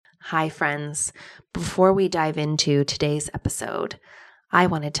Hi, friends. Before we dive into today's episode, I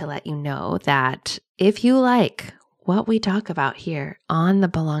wanted to let you know that if you like what we talk about here on the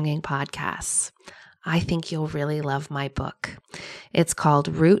Belonging Podcasts, I think you'll really love my book. It's called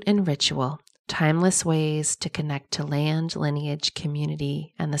Root and Ritual: Timeless Ways to Connect to Land, Lineage,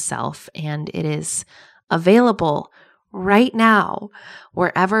 Community, and the Self. And it is available right now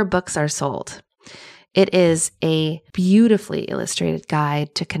wherever books are sold. It is a beautifully illustrated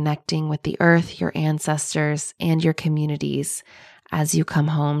guide to connecting with the earth, your ancestors, and your communities as you come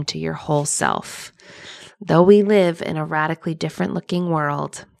home to your whole self. Though we live in a radically different looking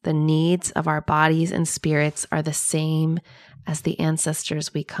world, the needs of our bodies and spirits are the same as the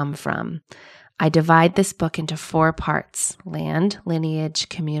ancestors we come from. I divide this book into 4 parts: land, lineage,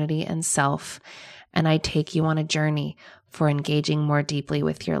 community, and self, and I take you on a journey for engaging more deeply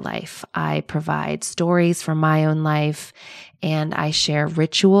with your life. I provide stories from my own life, and I share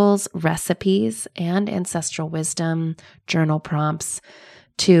rituals, recipes, and ancestral wisdom, journal prompts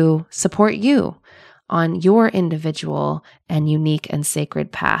to support you on your individual and unique and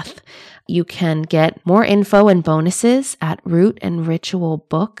sacred path. You can get more info and bonuses at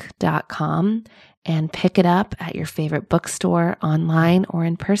rootandritualbook.com and pick it up at your favorite bookstore, online, or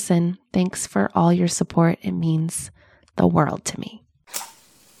in person. Thanks for all your support. It means the world to me.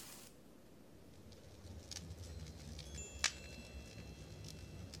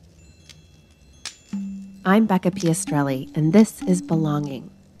 I'm Becca Piastrelli, and this is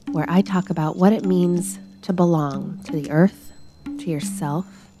Belonging, where I talk about what it means to belong to the earth, to yourself,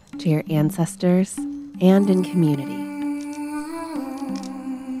 to your ancestors, and in community.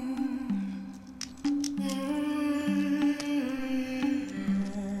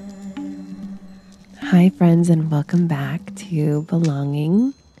 Hi, friends, and welcome back to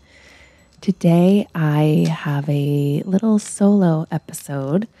Belonging. Today, I have a little solo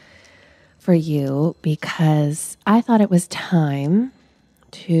episode for you because I thought it was time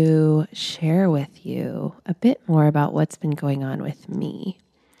to share with you a bit more about what's been going on with me.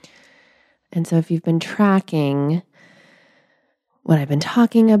 And so if you've been tracking what I've been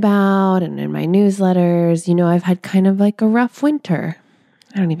talking about and in my newsletters, you know I've had kind of like a rough winter.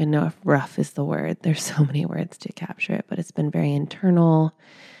 I don't even know if rough is the word. There's so many words to capture it, but it's been very internal.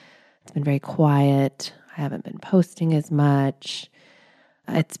 It's been very quiet. I haven't been posting as much.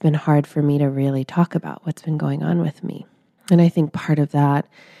 It's been hard for me to really talk about what's been going on with me. And I think part of that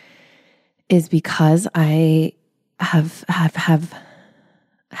is because I have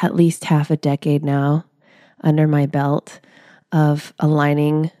at least half a decade now under my belt of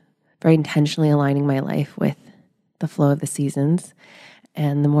very intentionally aligning my life with the flow of the seasons.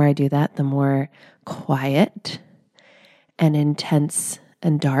 And the more I do that, the more quiet and intense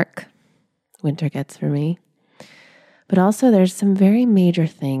and dark winter gets for me. But also there's some very major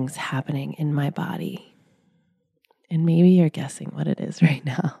things happening in my body. And maybe you're guessing what it is right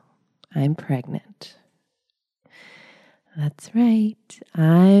now. I'm pregnant. That's right.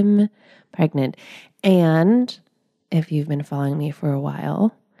 I'm pregnant. And if you've been following me for a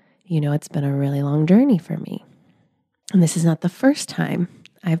while, you know it's been a really long journey for me. And this is not the first time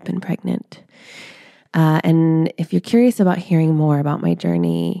I've been pregnant. And if you're curious about hearing more about my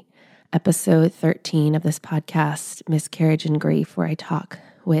journey, episode 13 of this podcast, Miscarriage and Grief, where I talk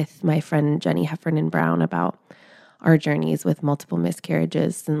with my friend Jenny Heffernan-Brown about our journeys with multiple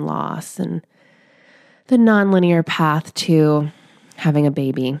miscarriages and loss and the nonlinear path to having a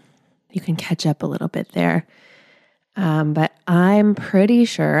baby. You can catch up a little bit there. But I'm pretty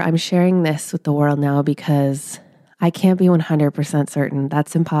sure I'm sharing this with the world now because I can't be 100% certain.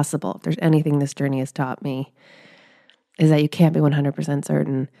 That's impossible. If there's anything this journey has taught me, is that you can't be 100%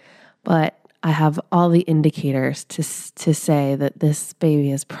 certain. But I have all the indicators to say that this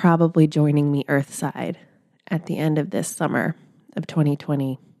baby is probably joining me earthside at the end of this summer of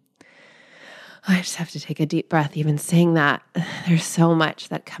 2020. I just have to take a deep breath even saying that. There's so much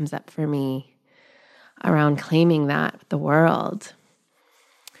that comes up for me around claiming that with the world.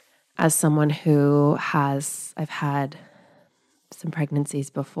 As someone I've had some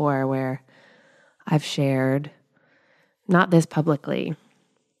pregnancies before where I've shared, not this publicly,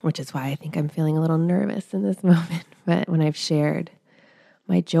 which is why I think I'm feeling a little nervous in this moment, but when I've shared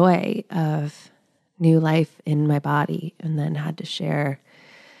my joy of new life in my body and then had to share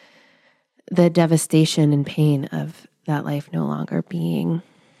the devastation and pain of that life no longer being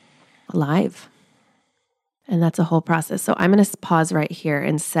alive. And that's a whole process. So I'm going to pause right here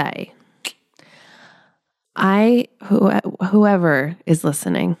and say, whoever is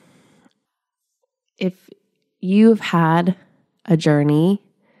listening, if you've had a journey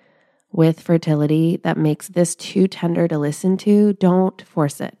with fertility that makes this too tender to listen to, don't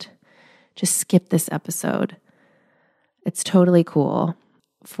force it. just skip this episode. It's totally cool.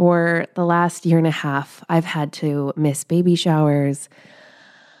 For the last year and a half, I've had to miss baby showers.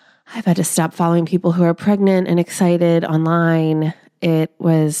 I've had to stop following people who are pregnant and excited online. It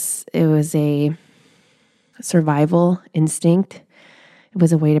was a survival instinct. It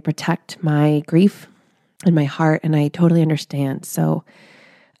was a way to protect my grief and my heart, and I totally understand. So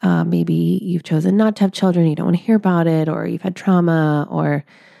maybe you've chosen not to have children, you don't want to hear about it, or you've had trauma, or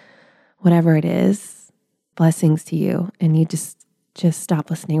whatever it is. Blessings to you, and you just stop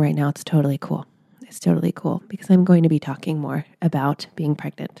listening right now. It's totally cool. It's totally cool because I'm going to be talking more about being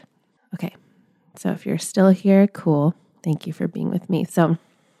pregnant. Okay, so if you're still here, cool. Thank you for being with me. So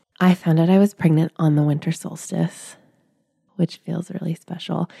I found out I was pregnant on the winter solstice, which feels really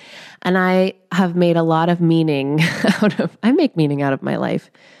special. And I have made a lot of meaning I make meaning out of my life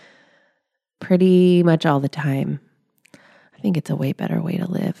pretty much all the time. I think it's a way better way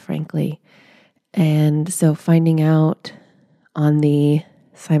to live, frankly. And so finding out on the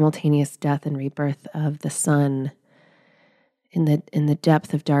simultaneous death and rebirth of the sun in the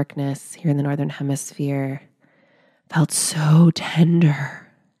depth of darkness here in the Northern Hemisphere felt so tender.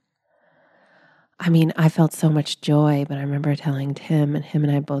 I mean, I felt so much joy, but I remember telling Tim, and him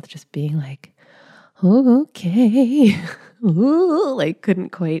and I both just being like, oh, okay. Ooh, like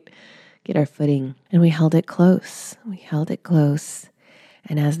couldn't quite get our footing. And we held it close.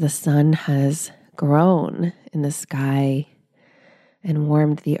 And as the sun has grown in the sky and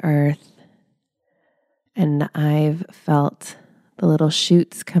warmed the earth, and I've felt the little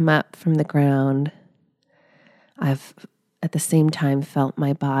shoots come up from the ground, I've at the same time felt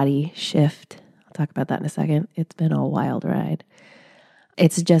my body shift. I'll talk about that in a second. It's been a wild ride.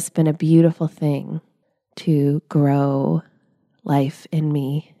 It's just been a beautiful thing to grow life in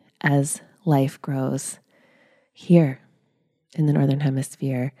me as life grows here in the Northern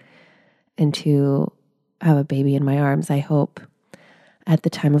Hemisphere, and to have a baby in my arms, I hope, at the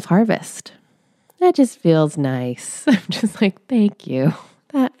time of harvest. That just feels nice. I'm just like, thank you.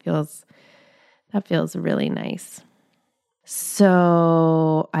 That feels really nice.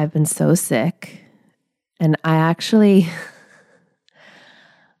 So I've been so sick, and I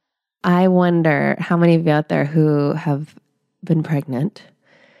wonder how many of you out there who have been pregnant.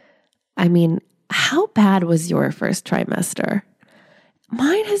 I mean, how bad was your first trimester?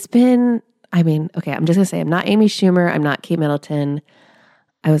 Mine has been, okay, I'm just going to say I'm not Amy Schumer. I'm not Kate Middleton.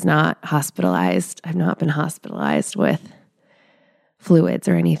 I was not hospitalized. I've not been hospitalized with fluids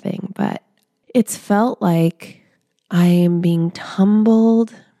or anything, but it's felt like I am being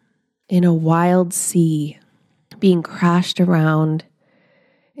tumbled in a wild sea, being crashed around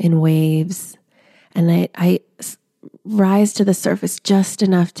in waves. And I rise to the surface just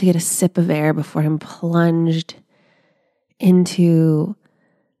enough to get a sip of air before I'm plunged into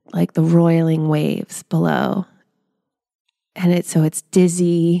like the roiling waves below. And it's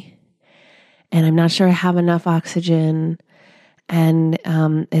dizzy, and I'm not sure I have enough oxygen, and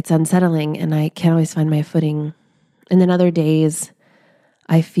it's unsettling, and I can't always find my footing. And then other days,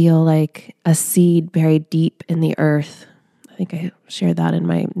 I feel like a seed buried deep in the earth. I think I shared that in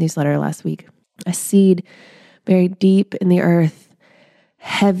my newsletter last week. A seed buried deep in the earth,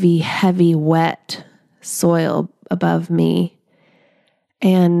 heavy, heavy, wet soil above me.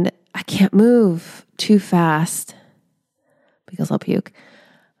 And I can't move too fast because I'll puke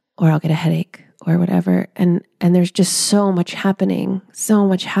or I'll get a headache or whatever. And there's just so much happening. So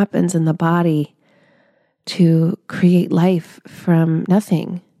much happens in the body to create life from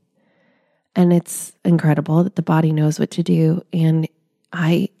nothing. And it's incredible that the body knows what to do. And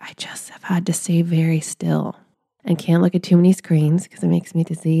I just have had to stay very still and can't look at too many screens because it makes me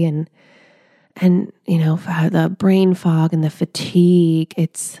dizzy. And you know, the brain fog and the fatigue,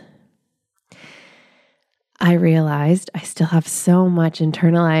 I realized I still have so much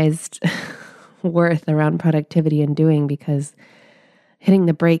internalized worth around productivity and doing, because hitting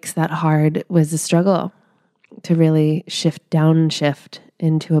the brakes that hard was a struggle to really downshift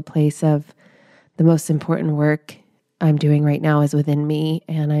into a place of the most important work I'm doing right now is within me,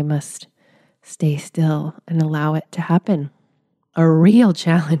 and I must stay still and allow it to happen. A real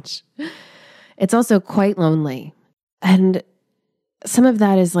challenge. It's also quite lonely. And some of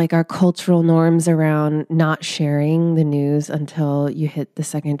that is like our cultural norms around not sharing the news until you hit the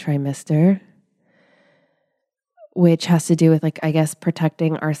second trimester, which has to do with, like, I guess,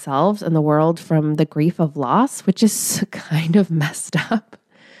 protecting ourselves and the world from the grief of loss, which is kind of messed up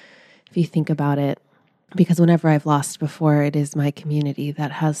if you think about it. Because whenever I've lost before, it is my community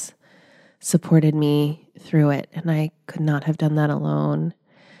that has supported me through it, and I could not have done that alone.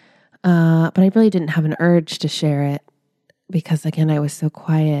 But I really didn't have an urge to share it, because again, I was so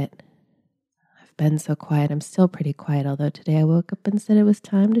quiet. I've been so quiet. I'm still pretty quiet, although today I woke up and said it was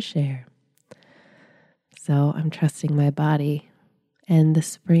time to share. So I'm trusting my body and the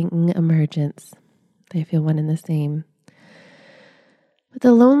spring emergence. They feel one and the same. But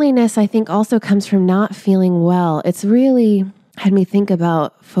the loneliness, I think, also comes from not feeling well. It's really had me think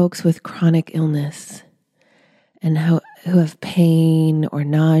about folks with chronic illness and who have pain or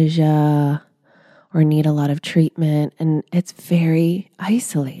nausea or need a lot of treatment. And it's very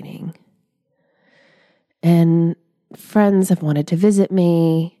isolating. And friends have wanted to visit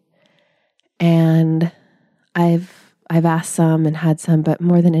me, and I've asked some and had some, but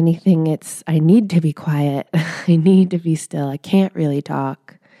more than anything, it's I need to be quiet. I need to be still. I can't really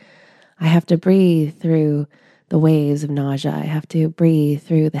talk. I have to breathe through the waves of nausea. I have to breathe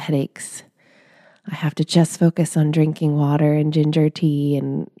through the headaches. I have to just focus on drinking water and ginger tea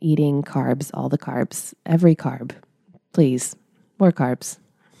and eating carbs, all the carbs, every carb. Please, more carbs.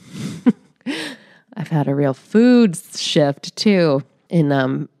 I've had a real food shift too.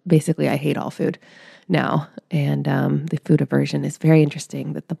 Basically, I hate all food now. And the food aversion is very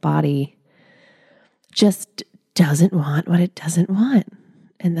interesting, that the body just doesn't want what it doesn't want.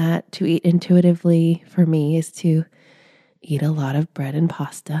 And that to eat intuitively for me is to eat a lot of bread and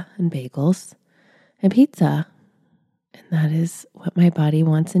pasta and bagels and pizza. And that is what my body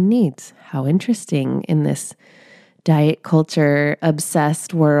wants and needs. How interesting in this diet culture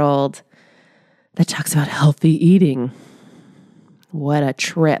obsessed world that talks about healthy eating. What a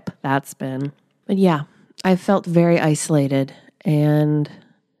trip that's been. But yeah, I felt very isolated, and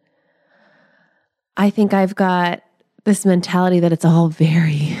I think I've got this mentality that it's all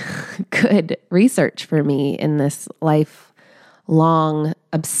very good research for me in this lifelong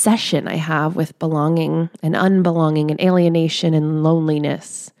obsession I have with belonging and unbelonging and alienation and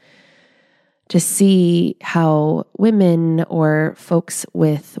loneliness, to see how women or folks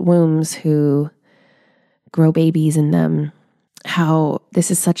with wombs who grow babies in them, how this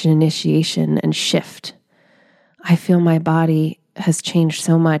is such an initiation and shift. I feel my body has changed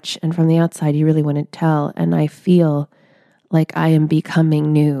so much, and from the outside, you really wouldn't tell. And I feel like I am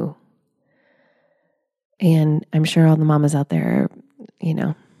becoming new. And I'm sure all the mamas out there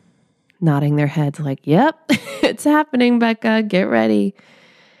are, nodding their heads like, yep, it's happening, Becca, get ready.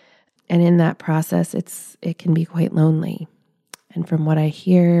 And in that process, it can be quite lonely. And from what I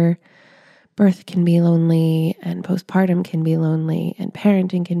hear, birth can be lonely, and postpartum can be lonely, and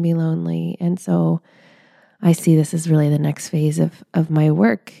parenting can be lonely. And so I see this as really the next phase of my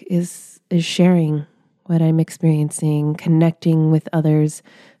work is sharing what I'm experiencing, connecting with others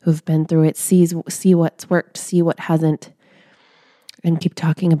who've been through it, see what's worked, see what hasn't, and keep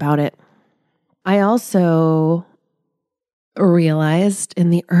talking about it. I also realized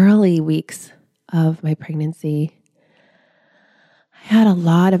in the early weeks of my pregnancy, I had a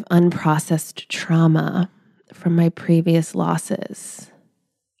lot of unprocessed trauma from my previous losses.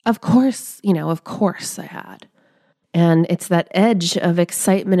 Of course I had. And it's that edge of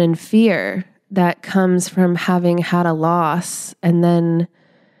excitement and fear that comes from having had a loss and then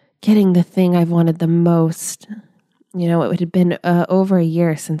getting the thing I've wanted the most. It had been over a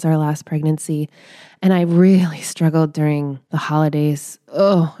year since our last pregnancy, and I really struggled during the holidays.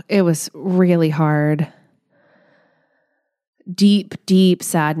 Oh, it was really hard. Deep, deep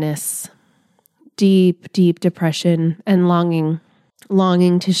sadness, deep, deep depression, and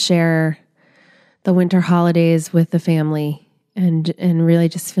longing to share the winter holidays with the family, and really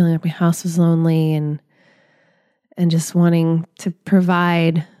just feeling like my house was lonely, and just wanting to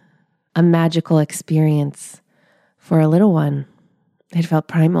provide a magical experience for a little one. It felt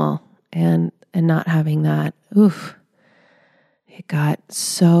primal, and not having that, it got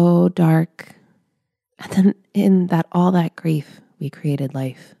so dark. And then in all that grief, we created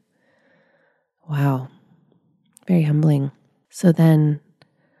life. Wow. Very humbling. So then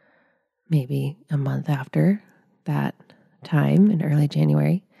maybe a month after that time in early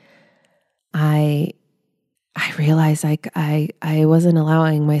January, I realized I wasn't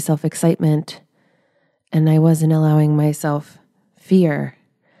allowing myself excitement, and I wasn't allowing myself fear.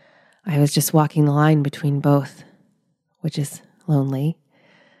 I was just walking the line between both, which is lonely,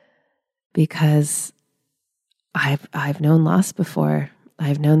 because I've known loss before.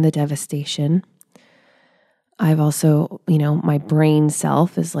 I've known the devastation. I've also, my brain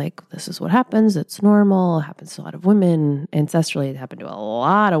self is like, this is what happens. It's normal. It happens to a lot of women. Ancestrally, it happened to a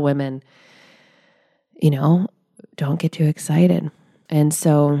lot of women. Don't get too excited. And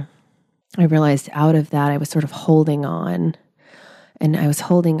so I realized out of that, I was sort of holding on. And I was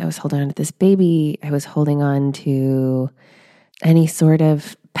holding on to this baby. I was holding on to any sort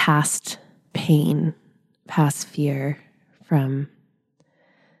of past pain, past fear from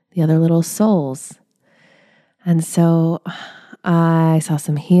the other little souls. And so I saw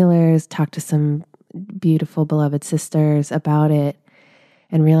some healers, talked to some beautiful, beloved sisters about it,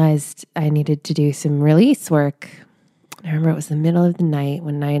 and realized I needed to do some release work. I remember it was the middle of the night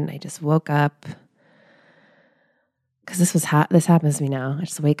one night, and I just woke up because this happens to me now. I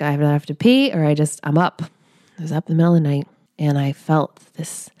just wake up, I either have to pee or I'm up. I was up in the middle of the night, and I felt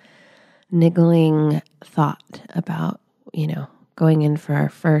this niggling thought about, going in for our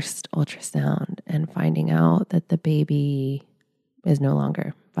first ultrasound and finding out that the baby is no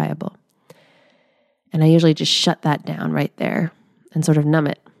longer viable. And I usually just shut that down right there and sort of numb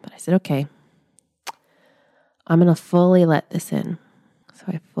it. But I said, okay, I'm going to fully let this in. So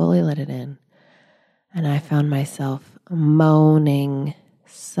I fully let it in. And I found myself moaning,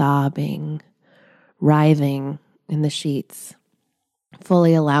 sobbing, writhing in the sheets,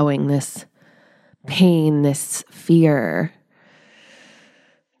 fully allowing this pain, this fear,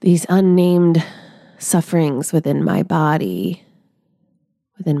 these unnamed sufferings within my body,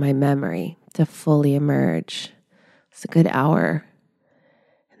 within my memory, to fully emerge. It's a good hour.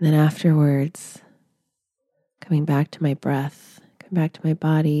 And then afterwards, coming back to my breath, coming back to my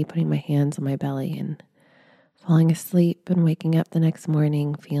body, putting my hands on my belly and falling asleep and waking up the next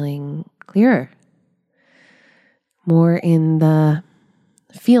morning feeling clearer. More in the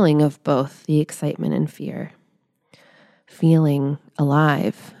feeling of both the excitement and fear. Feeling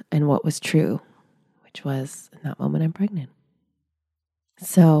alive and what was true, which was, in that moment, I'm pregnant.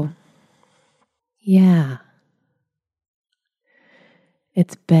 So, yeah.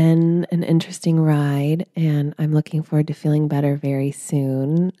 It's been an interesting ride, and I'm looking forward to feeling better very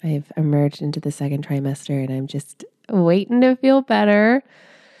soon. I've emerged into the second trimester, and I'm just waiting to feel better.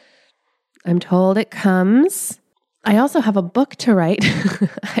 I'm told it comes. I also have a book to write.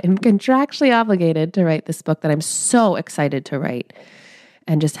 I'm contractually obligated to write this book that I'm so excited to write,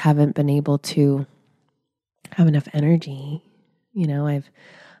 and just haven't been able to have enough energy.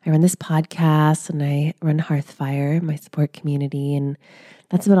 I run this podcast and I run Hearthfire, my support community, and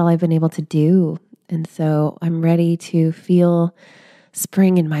that's about all I've been able to do. And so I'm ready to feel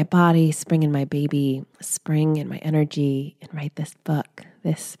spring in my body, spring in my baby, spring in my energy, and write this book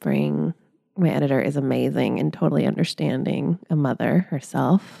this spring. My editor is amazing and totally understanding, a mother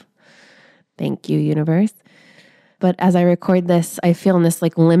herself. Thank you, universe. But as I record this, I feel in this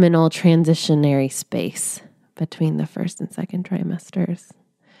liminal transitionary space between the first and second trimesters.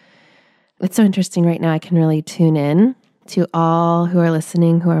 It's so interesting right now. I can really tune in to all who are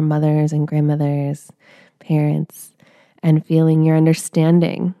listening, who are mothers and grandmothers, parents, and feeling your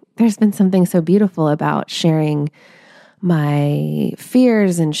understanding. There's been something so beautiful about sharing my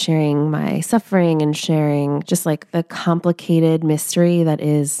fears and sharing my suffering and sharing just the complicated mystery that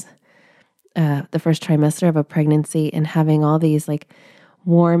is the first trimester of a pregnancy, and having all these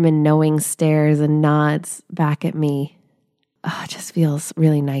warm and knowing stares and nods back at me. It just feels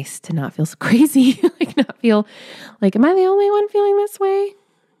really nice to not feel so crazy, not feel am I the only one feeling this way?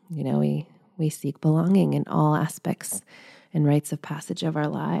 We seek belonging in all aspects and rites of passage of our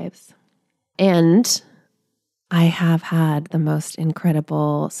lives. And I have had the most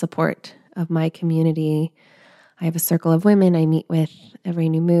incredible support of my community. I have a circle of women I meet with every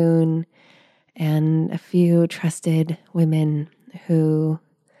new moon, and a few trusted women who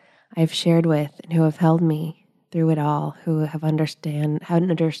I've shared with and who have held me through it all, who have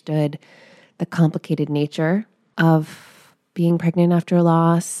understood the complicated nature of being pregnant after a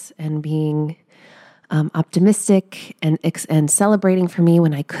loss and being optimistic and celebrating for me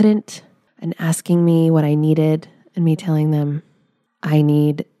when I couldn't, and asking me what I needed, and me telling them, I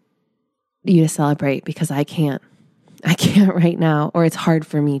need you to celebrate because I can't right now, or it's hard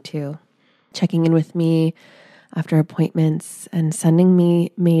for me too. Checking in with me after appointments and sending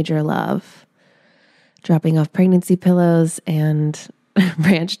me major love, dropping off pregnancy pillows and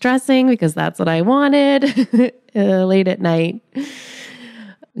ranch dressing because that's what I wanted late at night.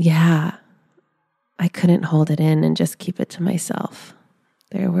 Yeah, I couldn't hold it in and just keep it to myself.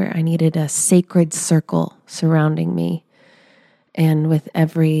 I needed a sacred circle surrounding me. And with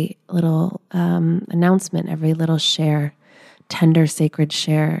every little announcement, every little share, tender, sacred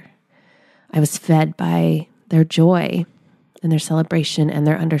share, I was fed by their joy and their celebration and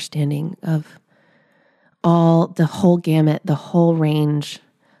their understanding of the whole gamut, the whole range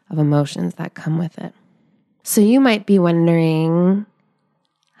of emotions that come with it. So you might be wondering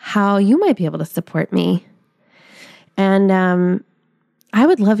how you might be able to support me. And I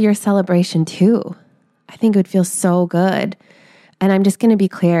would love your celebration too. I think it would feel so good. And I'm just going to be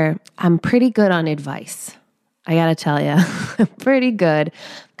clear, I'm pretty good on advice. I got to tell you, I'm pretty good.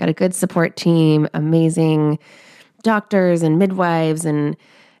 Got a good support team, amazing doctors and midwives and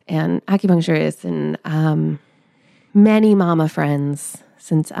and acupuncturists and many mama friends,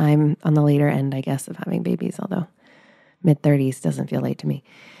 since I'm on the later end, I guess, of having babies, although mid-30s doesn't feel late to me.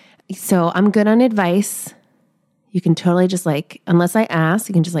 So I'm good on advice. You can totally just unless I ask,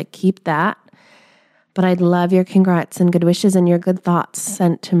 you can just keep that. But I'd love your congrats and good wishes and your good thoughts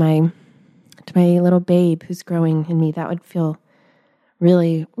sent to my little babe who's growing in me. That would feel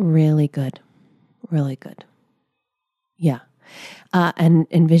really, really good. Really good. Yeah. And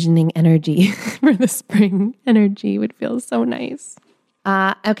envisioning energy for the spring energy would feel so nice.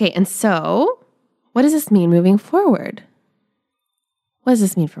 Okay. And so what does this mean moving forward? What does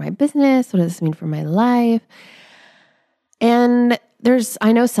this mean for my business? What does this mean for my life? And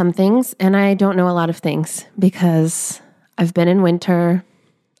I know some things and I don't know a lot of things because I've been in winter,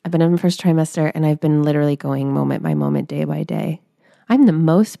 I've been in the first trimester, and I've been literally going moment by moment, day by day. I'm the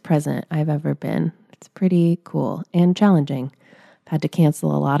most present I've ever been. It's pretty cool and challenging. I've had to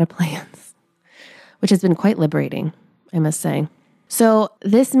cancel a lot of plans, which has been quite liberating, I must say. So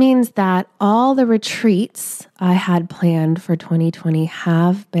this means that all the retreats I had planned for 2020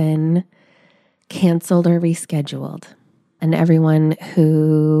 have been canceled or rescheduled. And everyone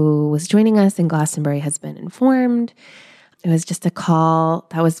who was joining us in Glastonbury has been informed. It was just a call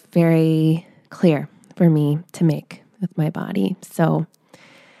that was very clear for me to make with my body. So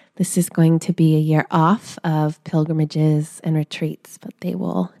this is going to be a year off of pilgrimages and retreats, but they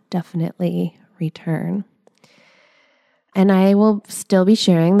will definitely return. And I will still be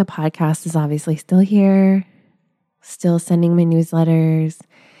sharing. The podcast is obviously still here, still sending my newsletters.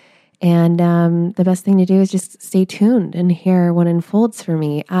 And the best thing to do is just stay tuned and hear what unfolds for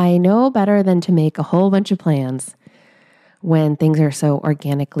me. I know better than to make a whole bunch of plans when things are so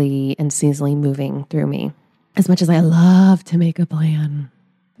organically and seasonally moving through me. As much as I love to make a plan,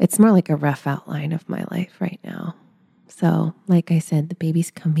 it's more like a rough outline of my life right now. So, like I said, the baby's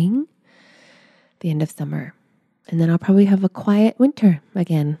coming the end of summer. And then I'll probably have a quiet winter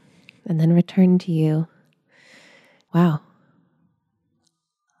again and then return to you. Wow.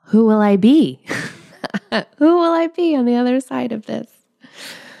 Who will I be? Who will I be on the other side of this?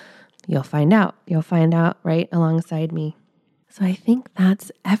 You'll find out. You'll find out right alongside me. So I think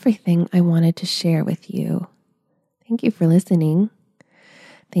that's everything I wanted to share with you. Thank you for listening.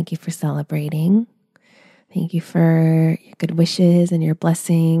 Thank you for celebrating. Thank you for your good wishes and your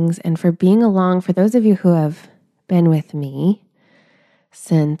blessings and for being along. For those of you who have been with me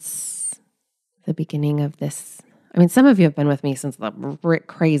since the beginning of this. I mean, some of you have been with me since the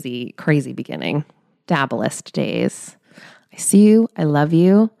crazy, crazy beginning, Dabblist days. I see you. I love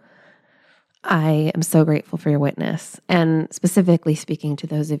you. I am so grateful for your witness. And specifically speaking to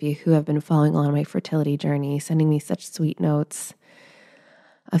those of you who have been following along my fertility journey, sending me such sweet notes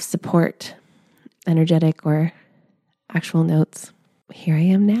of support, energetic or actual notes. Here I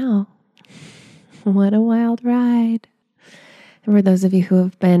am now. What a wild ride. And for those of you who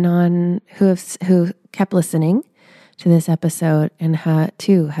have been on, who kept listening to this episode and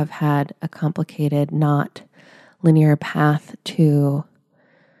have had a complicated, not linear path to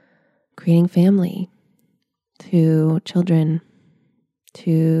creating family, to children,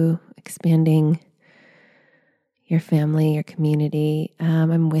 to expanding your family, your community.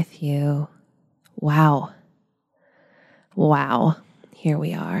 I'm with you. Wow. Here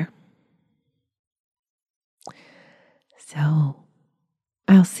we are. So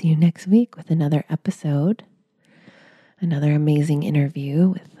I'll see you next week with another episode, another amazing interview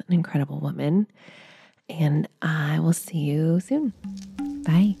with an incredible woman, and I will see you soon.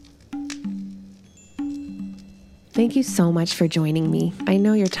 Bye. Thank you so much for joining me. I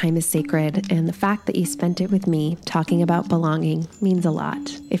know your time is sacred, and the fact that you spent it with me talking about belonging means a lot.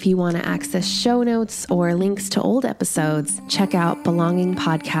 If you want to access show notes or links to old episodes, check out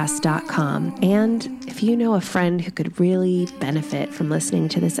belongingpodcast.com. And if you know a friend who could really benefit from listening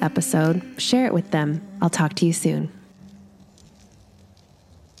to this episode, share it with them. I'll talk to you soon.